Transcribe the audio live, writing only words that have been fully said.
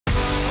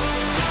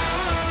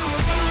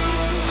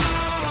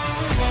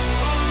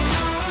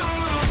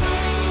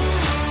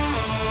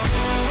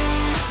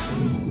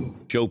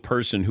Joe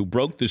Person, who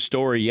broke the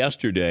story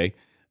yesterday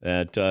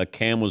that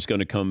Cam was going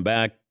to come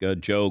back.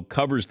 Joe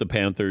covers the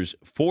Panthers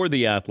for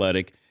The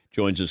Athletic,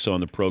 joins us on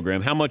the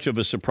program. How much of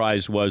a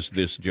surprise was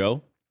this,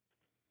 Joe?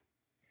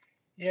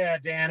 Yeah,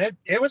 Dan,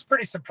 it was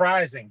pretty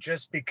surprising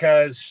just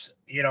because,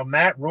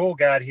 Matt Rule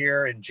got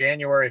here in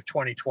January of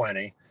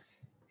 2020.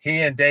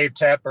 He and Dave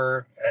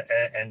Tepper,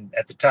 and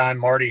at the time,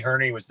 Marty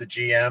Herney was the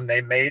GM,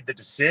 they made the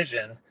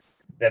decision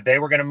that they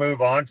were going to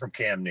move on from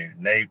Cam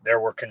Newton.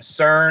 There were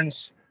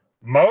concerns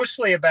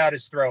mostly about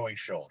his throwing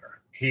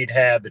shoulder. He'd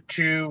had the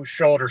 2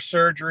 shoulder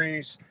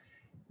surgeries.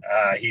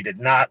 He did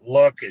not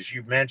look, as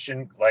you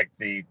mentioned, like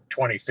the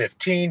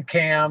 2015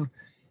 Cam.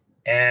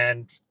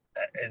 And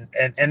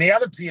the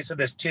other piece of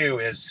this too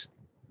is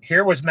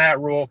here was Matt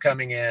Rule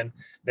coming in.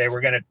 They were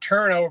going to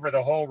turn over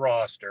the whole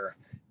roster,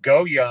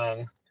 go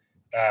young.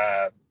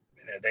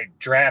 They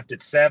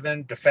drafted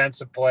 7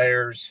 defensive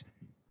players.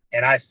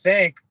 And I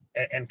think,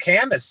 and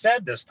Cam has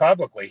said this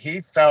publicly,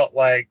 he felt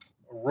like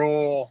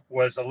Rule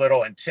was a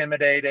little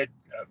intimidated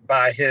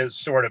by his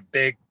sort of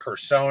big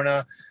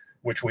persona,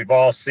 which we've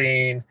all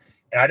seen.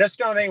 And I just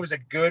don't think it was a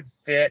good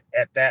fit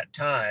at that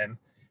time.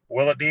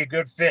 Will it be a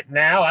good fit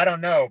now? I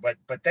don't know,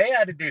 but they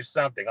had to do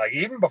something. Like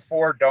even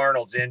before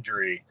Darnold's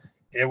injury,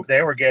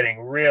 they were getting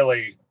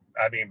really,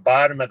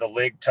 bottom of the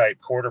league type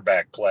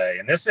quarterback play.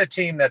 And this is a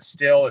team that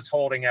still is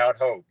holding out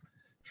hope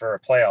for a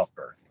playoff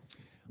berth.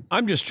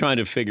 I'm just trying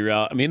to figure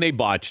out. They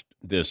botched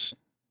this.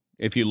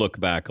 If you look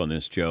back on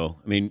this, Joe,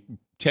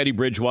 Teddy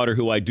Bridgewater,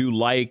 who I do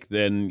like,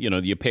 then,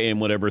 you pay him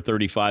whatever,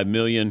 $35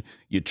 million.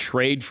 You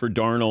trade for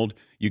Darnold.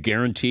 You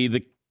guarantee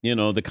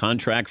the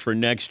contract for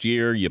next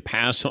year. You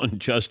pass on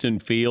Justin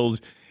Fields.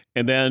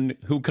 And then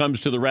who comes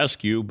to the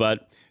rescue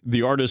but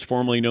the artist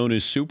formerly known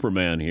as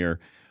Superman here?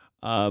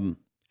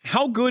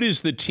 How good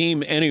is the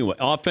team anyway,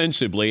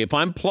 offensively? If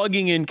I'm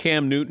plugging in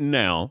Cam Newton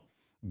now,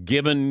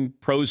 given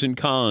pros and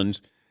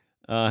cons,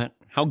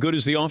 how good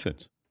is the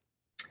offense?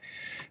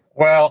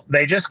 Well,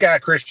 they just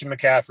got Christian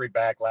McCaffrey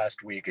back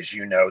last week, as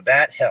you know.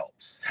 That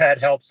helps. That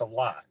helps a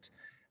lot.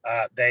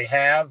 They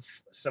have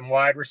some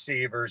wide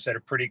receivers that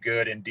are pretty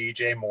good in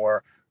DJ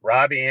Moore.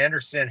 Robbie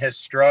Anderson has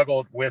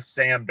struggled with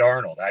Sam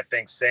Darnold. I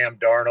think Sam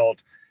Darnold,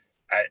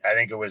 I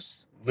think it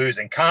was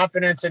losing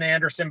confidence in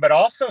Anderson, but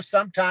also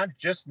sometimes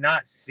just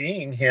not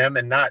seeing him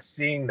and not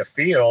seeing the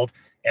field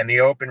and the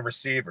open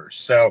receivers.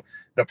 So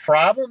the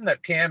problem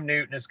that Cam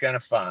Newton is going to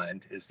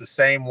find is the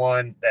same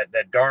one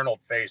that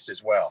Darnold faced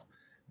as well.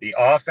 The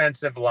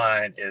offensive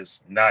line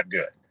is not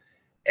good.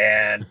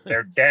 And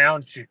they're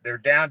down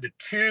to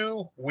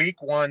 2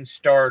 week 1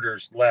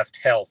 starters left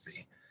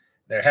healthy.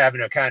 They're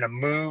having to kind of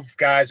move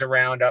guys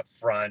around up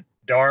front.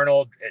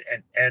 Darnold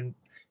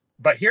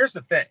but here's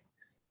the thing.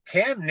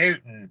 Cam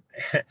Newton,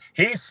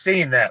 he's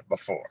seen that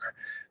before.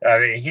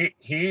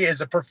 He is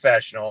a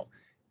professional.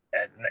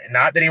 And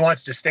not that he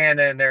wants to stand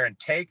in there and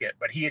take it,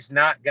 but he's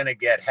not going to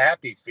get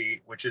happy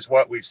feet, which is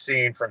what we've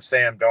seen from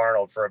Sam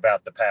Darnold for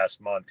about the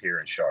past month here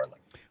in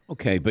Charlotte.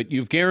 Okay, but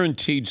you've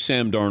guaranteed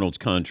Sam Darnold's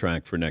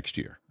contract for next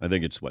year. I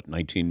think it's,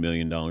 $19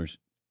 million?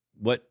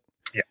 What?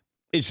 Yeah.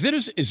 Is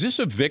this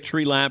a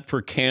victory lap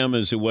for Cam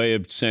as a way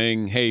of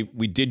saying, hey,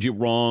 we did you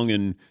wrong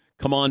and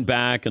come on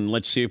back and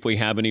let's see if we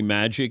have any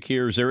magic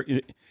here?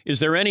 Is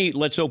there any,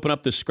 let's open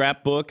up the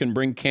scrapbook and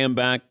bring Cam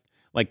back,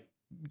 like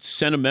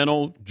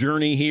sentimental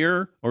journey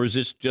here? Or is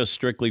this just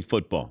strictly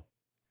football?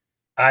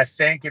 I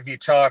think if you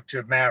talk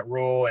to Matt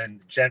Rule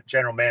and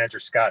general manager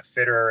Scott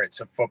Fitter,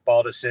 it's a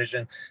football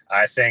decision.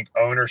 I think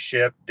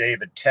ownership,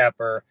 David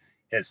Tepper,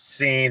 has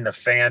seen the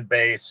fan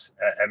base.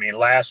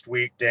 Last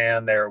week,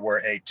 Dan, there were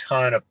a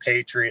ton of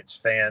Patriots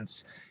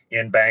fans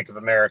in Bank of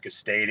America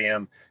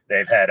Stadium.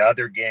 They've had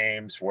other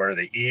games where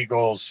the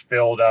Eagles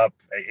filled up.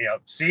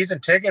 Season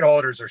ticket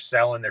holders are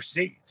selling their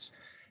seats.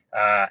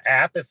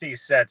 Apathy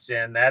sets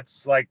in.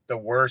 That's like the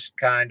worst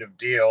kind of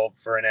deal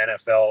for an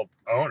NFL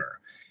owner.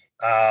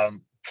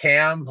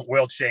 Cam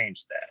will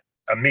change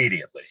that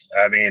immediately.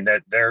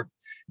 That they're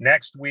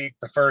next week,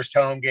 the first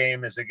home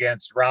game is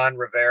against Ron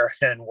Rivera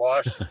in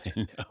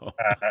Washington.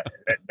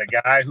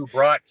 The guy who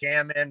brought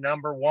Cam in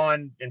number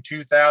 1 in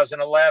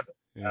 2011.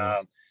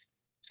 Yeah.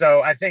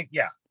 So I think,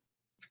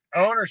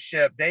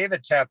 ownership,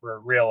 David Tepper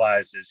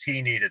realizes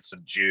he needed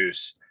some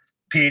juice.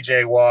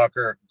 PJ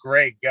Walker,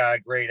 great guy,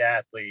 great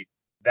athlete.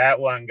 That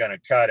wasn't going to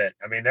cut it.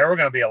 There were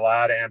going to be a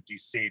lot of empty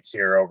seats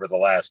here over the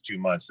last 2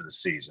 months of the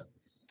season.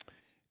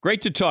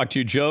 Great to talk to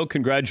you, Joe.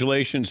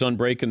 Congratulations on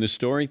breaking the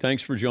story.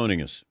 Thanks for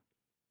joining us.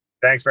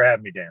 Thanks for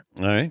having me, Dan.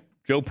 All right.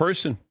 Joe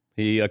Person.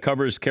 He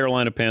covers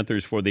Carolina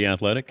Panthers for The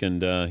Athletic,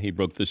 and he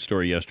broke this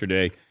story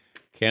yesterday.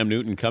 Cam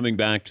Newton coming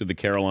back to the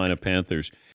Carolina Panthers.